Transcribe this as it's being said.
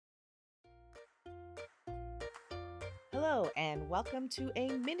Hello, and welcome to a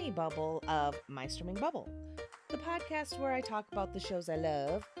mini bubble of My Streaming Bubble, the podcast where I talk about the shows I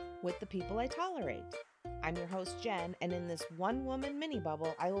love with the people I tolerate. I'm your host, Jen, and in this one-woman mini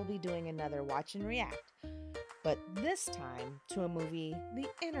bubble, I will be doing another watch and react, but this time to a movie the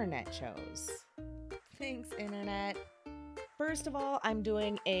internet chose. Thanks, internet. First of all, I'm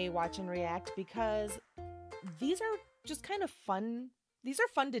doing a watch and react because these are just kind of fun. These are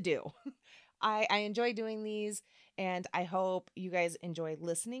fun to do. I enjoy doing these, and I hope you guys enjoy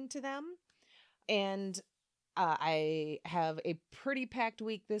listening to them. And I have a pretty packed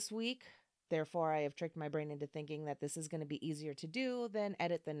week this week. Therefore, I have tricked my brain into thinking that this is going to be easier to do than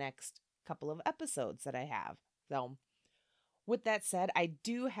edit the next couple of episodes that I have. So, with that said, I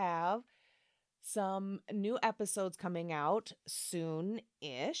do have some new episodes coming out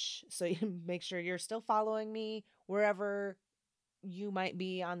soon-ish. So, you make sure you're still following me wherever you might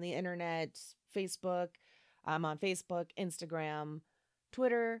be on the internet, Facebook. I'm on Facebook, Instagram,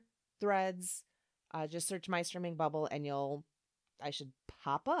 Twitter, Threads. Just search My Streaming Bubble and I should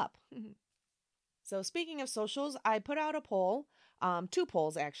pop up. So speaking of socials, I put out a poll, 2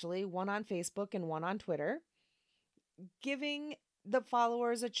 polls actually, one on Facebook and one on Twitter, giving the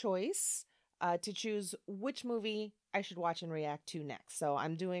followers a choice to choose which movie I should watch and react to next. So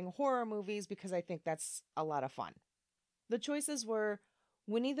I'm doing horror movies because I think that's a lot of fun. The choices were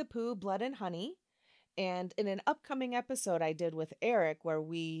Winnie the Pooh, Blood and Honey, and in an upcoming episode I did with Eric where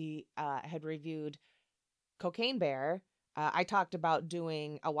we had reviewed Cocaine Bear, I talked about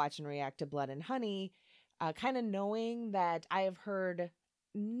doing a watch and react to Blood and Honey, kind of knowing that I have heard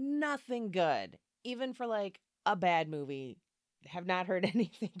nothing good, even for like a bad movie, have not heard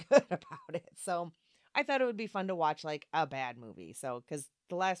anything good about it. So I thought it would be fun to watch like a bad movie. So, because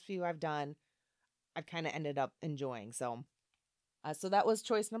the last few I've done, I've kind of ended up enjoying. So that was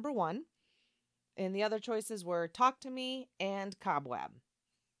choice number 1. And the other choices were Talk to Me and Cobweb.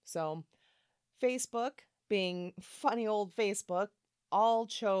 So Facebook, being funny old Facebook, all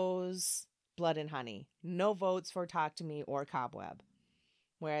chose Blood and Honey. No votes for Talk to Me or Cobweb.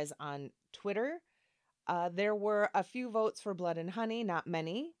 Whereas on Twitter, there were a few votes for Blood and Honey, not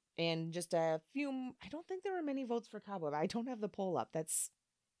many. And just a few, I don't think there were many votes for Cobweb. I don't have the poll up. That's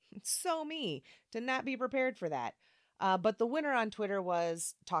so me to not be prepared for that. But the winner on Twitter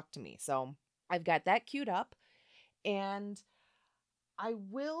was Talk to Me. So I've got that queued up. And I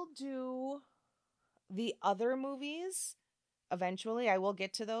will do the other movies eventually. I will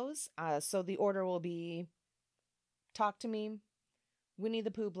get to those. So the order will be Talk to Me, Winnie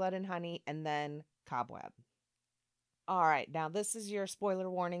the Pooh, Blood and Honey, and then Cobweb. All right. Now this is your spoiler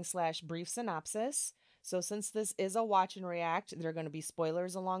warning / brief synopsis. So since this is a watch and react, there are going to be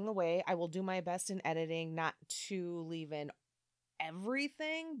spoilers along the way. I will do my best in editing not to leave in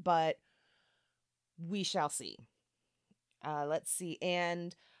everything, but we shall see. Let's see.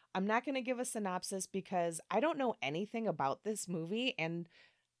 And I'm not going to give a synopsis because I don't know anything about this movie. And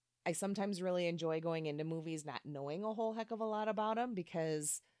I sometimes really enjoy going into movies not knowing a whole heck of a lot about them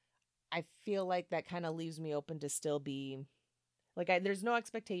because I feel like that kind of leaves me open to still be like, there's no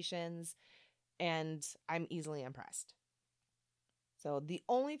expectations. And I'm easily impressed. So the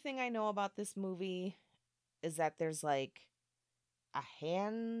only thing I know about this movie is that there's like a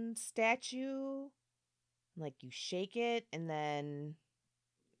hand statue. Like you shake it and then,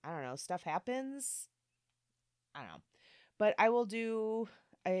 I don't know, stuff happens. I don't know. But I will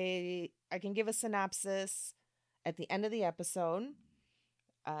I can give a synopsis at the end of the episode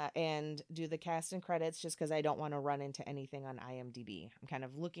and do the cast and credits just because I don't want to run into anything on IMDb. I'm kind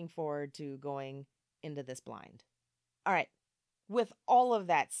of looking forward to going into this blind. All right. With all of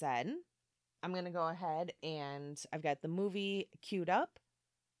that said, I'm going to go ahead and I've got the movie queued up.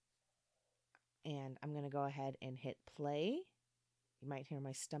 And I'm going to go ahead and hit play. You might hear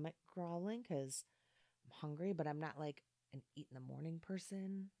my stomach growling because I'm hungry, but I'm not like an eat in the morning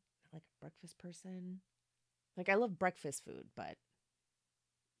person, not like a breakfast person. Like I love breakfast food, but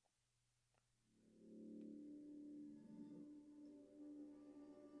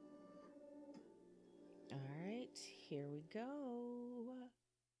all right, here we go.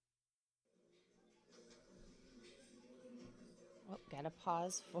 Oh, gotta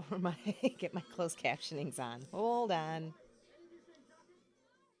pause for get my closed captionings on. Hold on.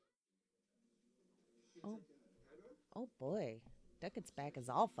 Oh boy. Duckett's back is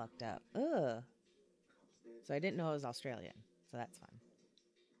all fucked up. Ugh. So I didn't know it was Australian. So that's fun.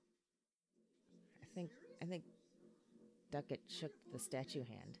 I think Duckett shook the statue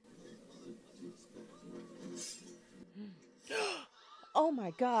hand. Oh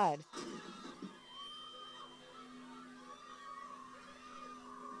my god.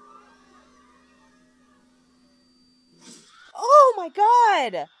 my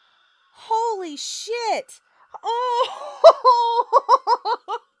God! Holy shit!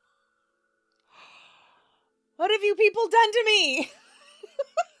 Oh! What have you people done to me?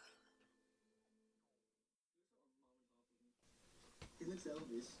 It looks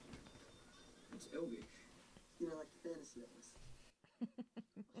elvish. It's elvish. You know, like the fantasy elves.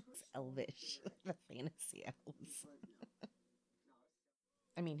 It's elvish. The fantasy elves.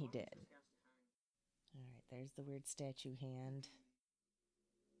 I mean, he did. Alright, there's the weird statue hand.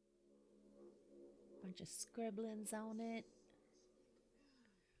 Bunch of scribblings on it.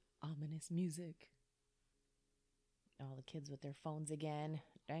 Ominous music. All the kids with their phones again.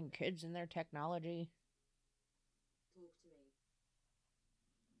 Dang kids and their technology. Talk to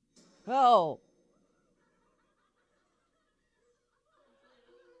me. Oh!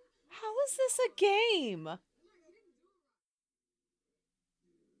 How is this a game?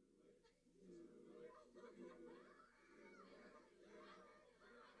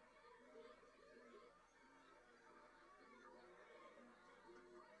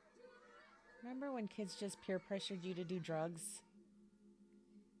 Remember when kids just peer pressured you to do drugs?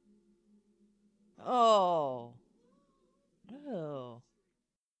 Oh. Oh.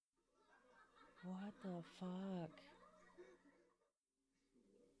 What the fuck?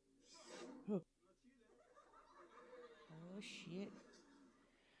 Oh shit.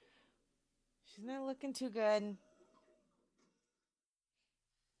 She's not looking too good.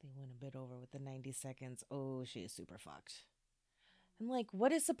 They went a bit over with the 90 seconds. Oh, she is super fucked. And like,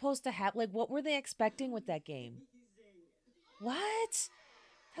 what is supposed to happen? Like, what were they expecting with that game? What?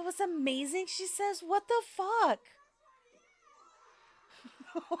 That was amazing, she says. What the fuck?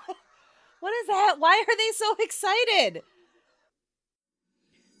 What is that? Why are they so excited?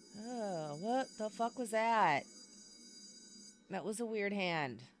 Oh, what the fuck was that? That was a weird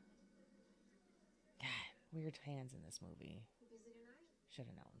hand. God, weird hands in this movie. Should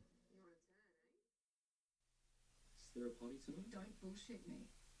have known. Is there a potty tonight? Don't bullshit me.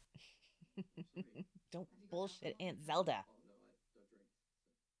 Don't bullshit Aunt Zelda. Oh, no, I don't drink.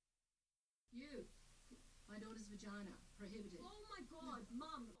 You. My daughter's vagina. Prohibited. Oh my God,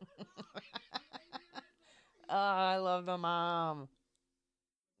 Mum. Oh, I love the mom.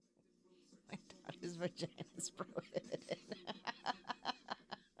 My daughter's vagina is prohibited.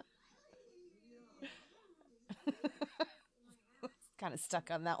 Kind of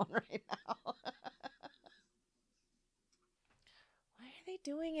stuck on that one right now. Why are they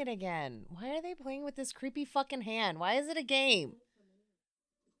doing it again? Why are they playing with this creepy fucking hand? Why is it a game?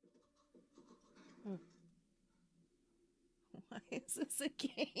 Why is this a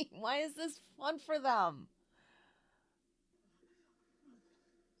game? Why is this fun for them?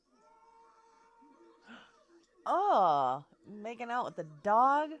 Oh, making out with the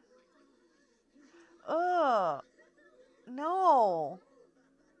dog? Oh, no.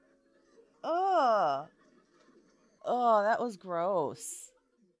 Oh, oh, that was gross.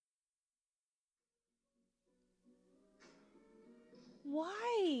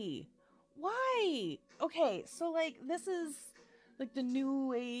 Why? Why? Okay, so like this is like the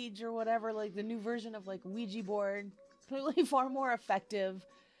new age or whatever, like the new version of like Ouija board. Clearly far more effective.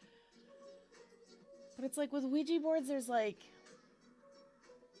 But it's like with Ouija boards, there's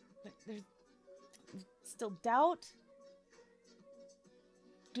still doubt.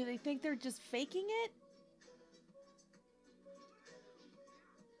 Do they think they're just faking it?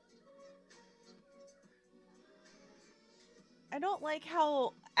 I don't like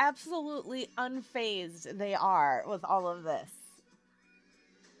how absolutely unfazed they are with all of this.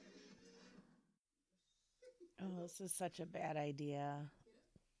 Oh, this is such a bad idea.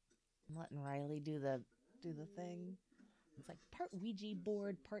 I'm letting Riley do the thing. It's like part Ouija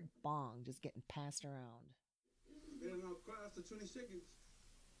board, part bong, just getting passed around. Better not cry after 20 seconds.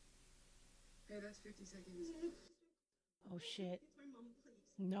 Hey, that's 50 seconds. Oh shit.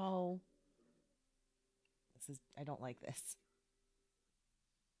 No. I don't like this.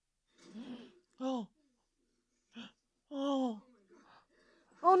 Oh. Oh.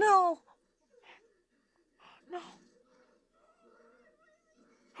 Oh no. No.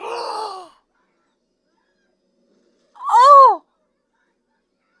 Oh.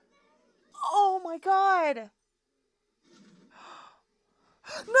 Oh my God.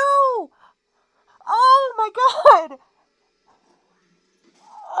 No. Oh my God.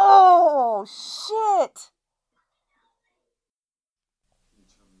 Oh shit. Can you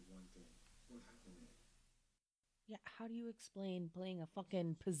tell me one thing? What happened there? Yeah, how do you explain playing a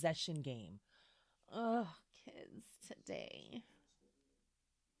fucking possession game? Ugh, kids today.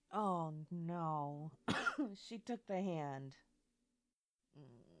 Oh no. She took the hand.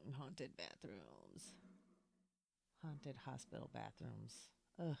 Haunted bathrooms. Haunted hospital bathrooms.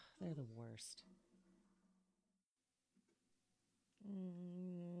 Ugh, they're the worst.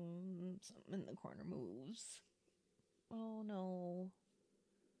 Something in the corner moves. Oh no.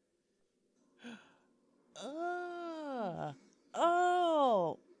 Oh.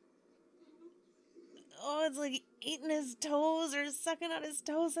 Oh. Oh, it's like eating his toes or sucking on his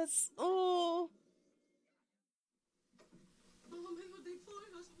toes. That's oh. Oh my god, they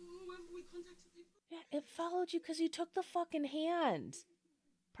followed us. Whoever we contacted, they followed. Yeah, it followed you because you took the fucking hand.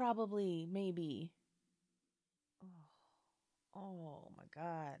 Probably, maybe. Oh, oh my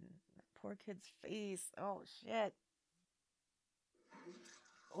god. That poor kid's face. Oh shit.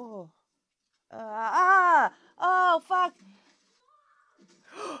 Oh. Oh fuck.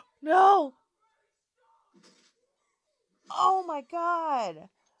 No. Oh my god.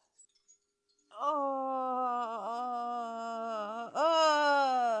 Oh.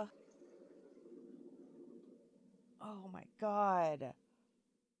 Oh my god.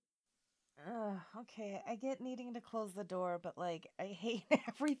 Okay, I get needing to close the door, but like, I hate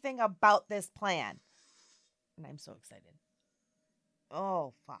everything about this plan. And I'm so excited.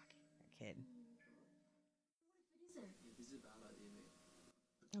 Oh, fuck. That kid. What is it? Yeah, this is a bad idea, mate.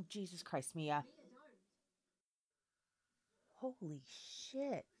 Oh, Jesus Christ, Mia. Mia, don't. Holy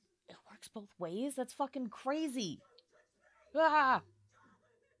shit. It works both ways? That's fucking crazy. Ah!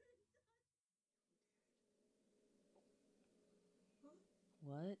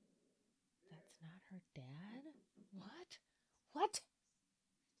 What? That's not her dad? What? What?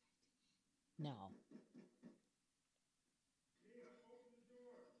 No.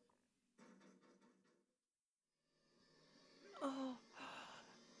 Oh.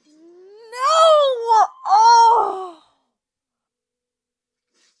 No! Oh!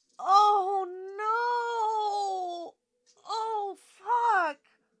 Oh no! Oh fuck!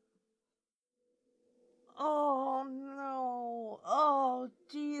 Oh no! Oh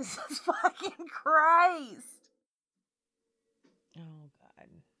Jesus fucking Christ! Oh god.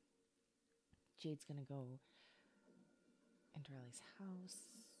 Jade's gonna go into Riley's house.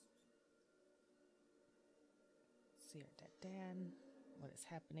 See her dead dad. What is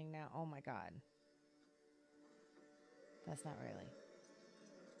happening now? Oh my god. That's not Riley.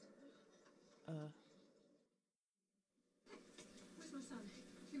 Where's my son?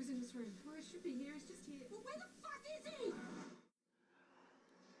 He was in this room. Well, he should be here. He's just here. Well, where the fuck is he?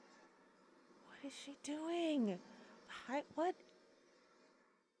 What is she doing? What?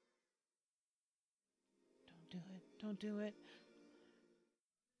 Don't do it. Don't do it.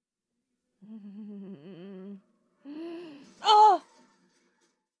 Oh!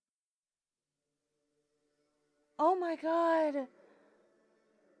 Oh my god!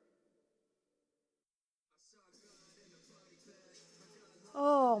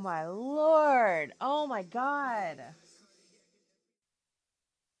 Oh my lord! Oh my god!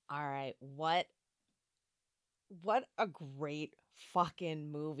 Alright, what a great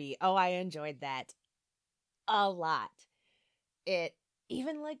fucking movie. Oh, I enjoyed that a lot. It,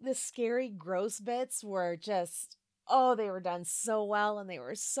 even like the scary, gross bits were just, oh, they were done so well and they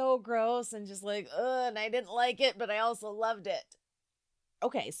were so gross and just like, ugh, and I didn't like it, but I also loved it.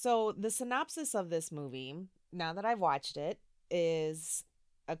 Okay, so the synopsis of this movie, now that I've watched it, is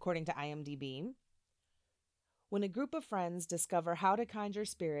according to IMDb. When a group of friends discover how to conjure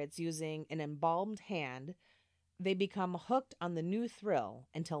spirits using an embalmed hand, they become hooked on the new thrill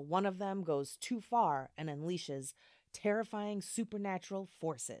until one of them goes too far and unleashes terrifying supernatural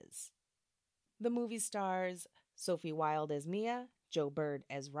forces. The movie stars Sophie Wilde as Mia, Joe Bird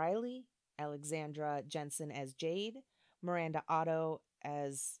as Riley, Alexandra Jensen as Jade, Miranda Otto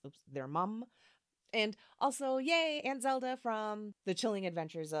as their mum, and also, yay, Aunt Zelda from The Chilling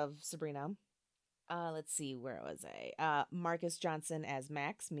Adventures of Sabrina. Let's see, where was I? Marcus Johnson as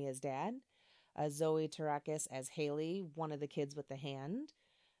Max, Mia's dad. Zoe Tarakis as Haley, one of the kids with the hand.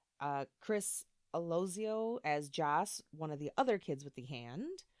 Chris Alozio as Joss, one of the other kids with the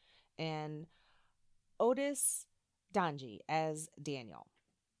hand. And Otis Donji as Daniel.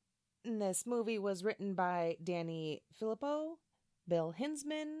 And this movie was written by Danny Filippo, Bill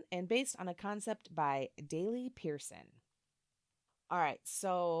Hinsman, and based on a concept by Daley Pearson. All right,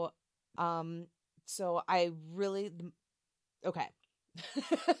 so I really, okay.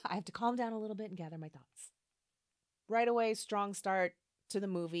 I have to calm down a little bit and gather my thoughts. Right away, strong start to the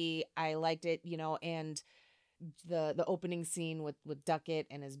movie. I liked it, and the opening scene with Duckett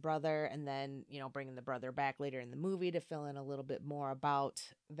and his brother, and then, bringing the brother back later in the movie to fill in a little bit more about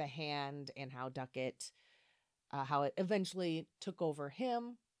the hand and how Duckett, how it eventually took over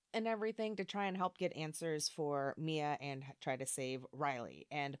him and everything to try and help get answers for Mia and try to save Riley.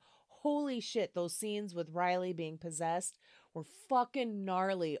 And holy shit, those scenes with Riley being possessed were fucking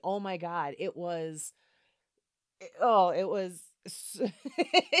gnarly. Oh my God. It was,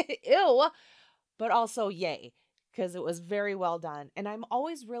 ew, but also yay, because it was very well done. And I'm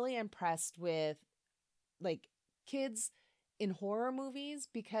always really impressed with like kids in horror movies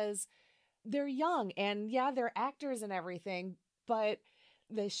because they're young and yeah, they're actors and everything, but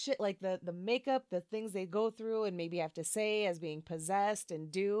the shit, like the makeup, the things they go through and maybe have to say as being possessed and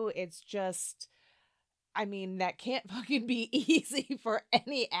do, it's just, I mean, that can't fucking be easy for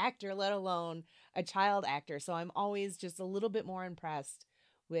any actor, let alone a child actor. So I'm always just a little bit more impressed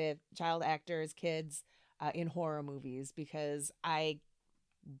with child actors, kids in horror movies, because I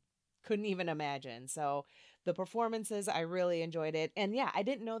couldn't even imagine. So the performances, I really enjoyed it. And yeah, I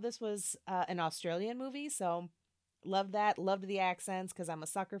didn't know this was an Australian movie. So loved that. Loved the accents because I'm a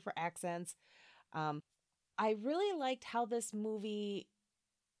sucker for accents. I really liked how this movie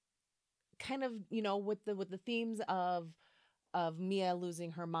kind of, with the themes of Mia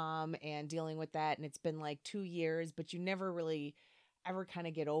losing her mom and dealing with that, and it's been like 2 years, but you never really ever kind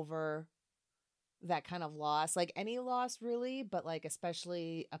of get over that kind of loss, like any loss really, but like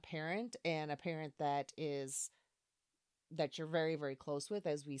especially a parent, and a parent that you're very, very close with,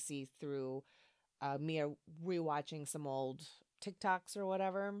 as we see through Mia rewatching some old TikToks or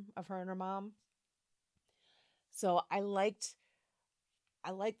whatever of her and her mom. So I liked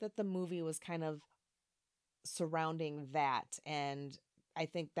that the movie was kind of surrounding that, and I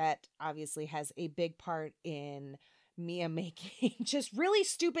think that obviously has a big part in Mia making just really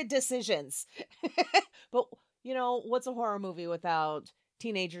stupid decisions. But what's a horror movie without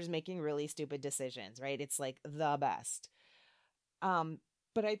teenagers making really stupid decisions, right? It's like the best.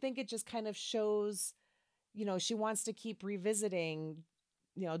 But I think it just kind of shows, she wants to keep revisiting,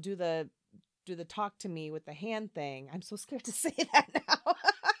 do the talk to me with the hand thing. I'm so scared to say that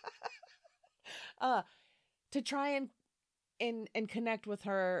now. To try and connect with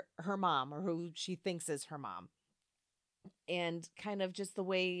her mom, or who she thinks is her mom. And kind of just the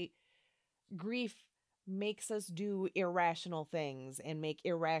way grief makes us do irrational things and make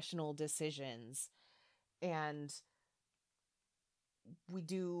irrational decisions. And we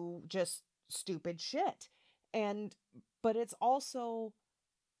do just stupid shit. But it's also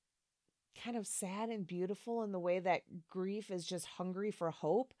kind of sad and beautiful in the way that grief is just hungry for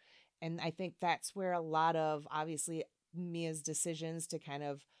hope. And I think that's where a lot of, obviously, Mia's decisions to kind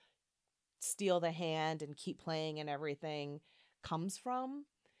of steal the hand and keep playing and everything comes from.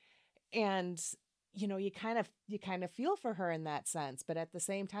 And you kind of feel for her in that sense, but at the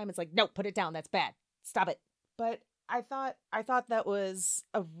same time it's like, no, put it down, that's bad, stop it. But I thought that was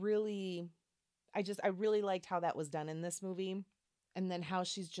I really liked how that was done in this movie. And then how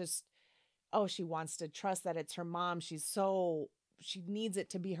she's just, she wants to trust that it's her mom. She needs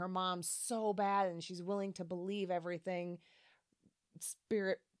it to be her mom so bad, and she's willing to believe everything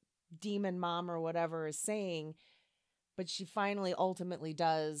spirit demon mom or whatever is saying, but she finally ultimately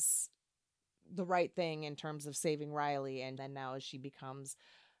does the right thing in terms of saving Riley. And then now she becomes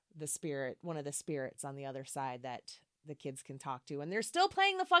the spirit, one of the spirits on the other side that the kids can talk to, and they're still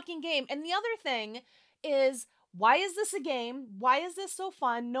playing the fucking game. And the other thing is, why is this a game? Why is this so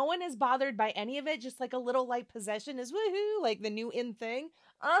fun? No one is bothered by any of it. Just like a little light possession is woohoo, like the new in thing.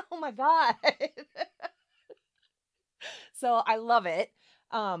 Oh my God. So I love it.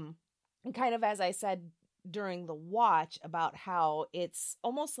 And kind of, as I said during the watch, about how it's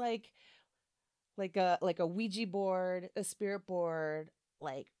almost like a Ouija board, a spirit board,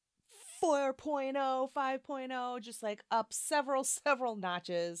 like 4.0, 5.0, just like up several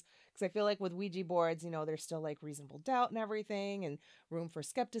notches. Because I feel like with Ouija boards, there's still like reasonable doubt and everything, and room for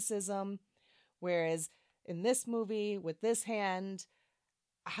skepticism. Whereas in this movie with this hand,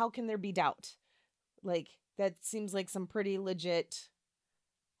 how can there be doubt? Like, that seems like some pretty legit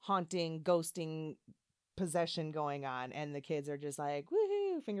haunting, ghosting possession going on, and the kids are just like,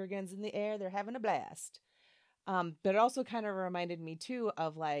 woohoo, finger guns in the air, they're having a blast. But it also kind of reminded me too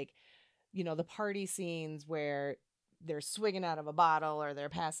of like, the party scenes where they're swigging out of a bottle, or they're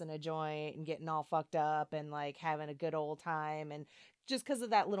passing a joint and getting all fucked up and like having a good old time. And just because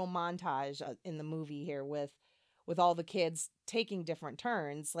of that little montage in the movie here with all the kids taking different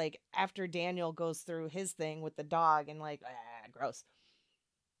turns, like after Daniel goes through his thing with the dog and like, gross.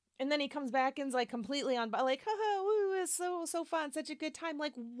 And then he comes back and's like completely on, like, haha, woo, it's so fun, such a good time.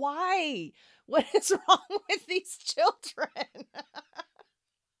 Like, why? What is wrong with these children?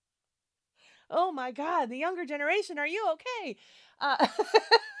 Oh my God, the younger generation, are you okay?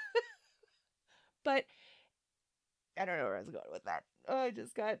 But I don't know where I was going with that. I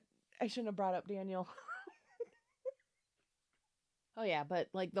shouldn't have brought up Daniel. Oh, yeah, but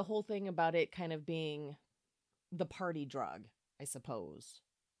like the whole thing about it kind of being the party drug, I suppose.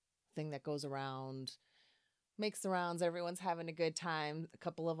 Thing that goes around, makes the rounds, everyone's having a good time. A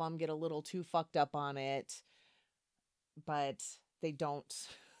couple of them get a little too fucked up on it, but they don't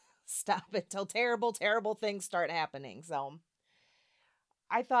stop until terrible, terrible things start happening. So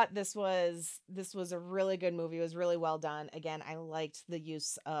I thought this was a really good movie. It was really well done. Again, I liked the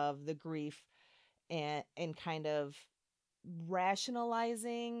use of the grief and kind of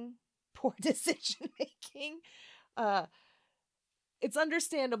rationalizing poor decision making. Uh, it's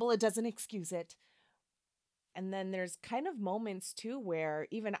understandable. It doesn't excuse it. And then there's kind of moments too where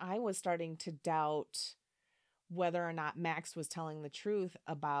even I was starting to doubt whether or not Max was telling the truth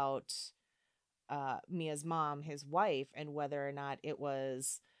about Mia's mom, his wife, and whether or not it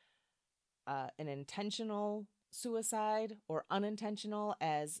was an intentional suicide or unintentional,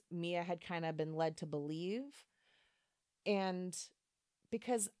 as Mia had kind of been led to believe. And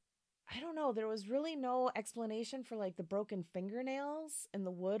because I don't know, there was really no explanation for like the broken fingernails and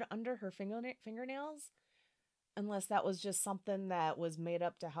the wood under her fingernails, unless that was just something that was made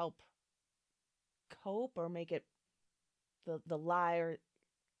up to help cope or make it the lie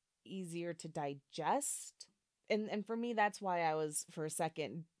easier to digest. And for me, that's why I was for a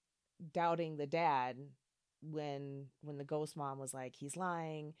second doubting the dad when the ghost mom was like, he's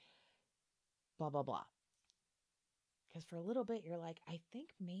lying, blah blah blah. Because for a little bit you're like, I think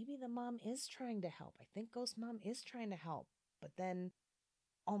maybe the mom is trying to help. I think ghost mom is trying to help. But then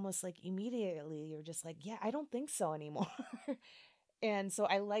almost like immediately you're just like, yeah, I don't think so anymore. And so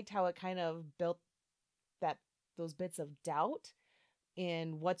I liked how it kind of built those bits of doubt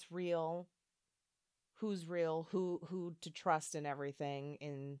in what's real, who's real, who to trust and everything,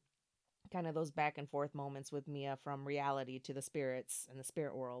 in kind of those back and forth moments with Mia from reality to the spirits and the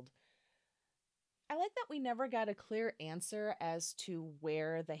spirit world. I like that we never got a clear answer as to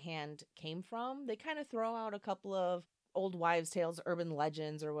where the hand came from. They kind of throw out a couple of old wives' tales, urban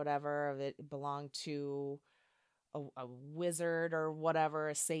legends or whatever, of it belonged to a wizard or whatever,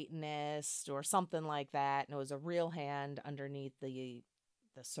 a Satanist or something like that. And it was a real hand underneath the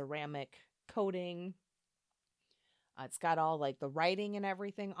ceramic coating. It's got all like the writing and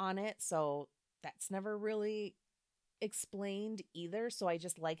everything on it. So that's never really explained either. So I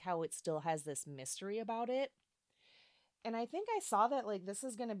just like how it still has this mystery about it. And I think I saw that like this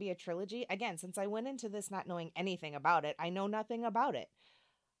is going to be a trilogy. Again, since I went into this not knowing anything about it, I know nothing about it.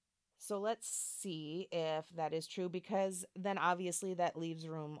 So let's see if that is true, because then obviously that leaves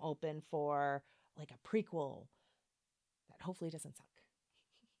room open for like a prequel that hopefully doesn't suck.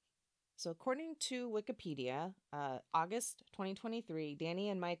 So according to Wikipedia, August 2023, Danny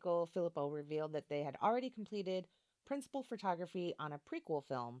and Michael Filippo revealed that they had already completed principal photography on a prequel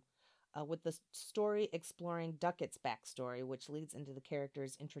film with the story exploring Duckett's backstory, which leads into the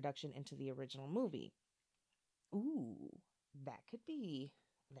character's introduction into the original movie. Ooh, that could be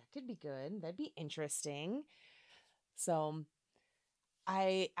good. That'd be interesting. So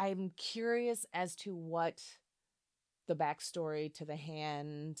I'm curious as to what the backstory to the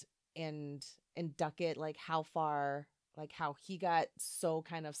hand and Duckett, like how far, like how he got so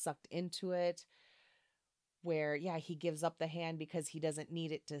kind of sucked into it, where yeah, he gives up the hand because he doesn't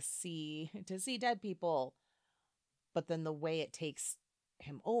need it to see dead people, but then the way it takes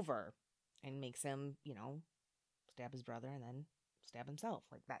him over and makes him, stab his brother and then stab himself.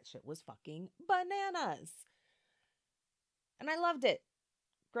 Like that shit was fucking bananas. And I loved it.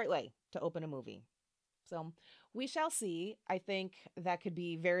 Great way to open a movie. So we shall see. I think that could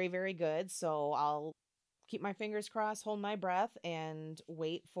be very, very good. So I'll keep my fingers crossed, hold my breath, and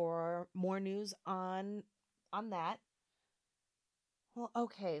wait for more news on that. Well,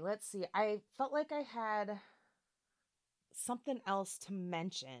 okay, let's see. I felt like I had something else to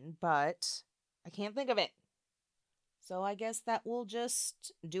mention, but I can't think of it. So I guess that will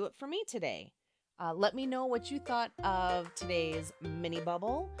just do it for me today. Let me know what you thought of today's mini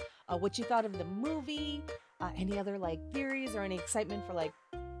bubble, what you thought of the movie, any other like theories or any excitement for like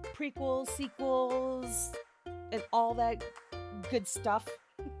prequels, sequels, and all that good stuff.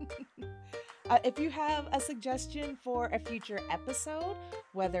 If you have a suggestion for a future episode,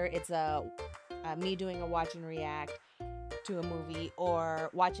 whether it's me doing a watch and react to a movie, or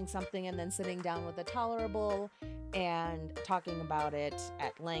watching something and then sitting down with a tolerable and talking about it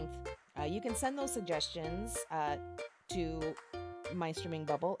at length, you can send those suggestions to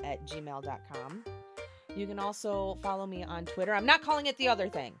mystreamingbubble@gmail.com. You can also follow me on Twitter. I'm not calling it the other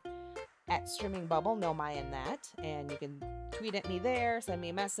thing. @streamingbubble, no my in that. And you can tweet at me there, send me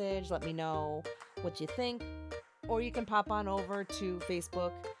a message, let me know what you think. Or you can pop on over to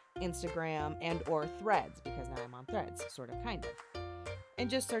Facebook, Instagram, and or Threads, because now I'm on Threads, sort of, kind of. and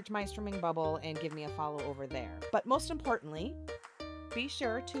just search My Streaming Bubble and give me a follow over there. But most importantly, be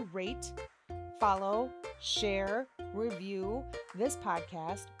sure to rate, follow, share, review this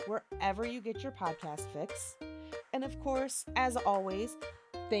podcast wherever you get your podcast fix. And of course, as always,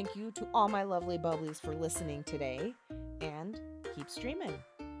 thank you to all my lovely Bubblies for listening today, and keep streaming.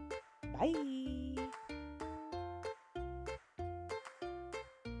 Bye.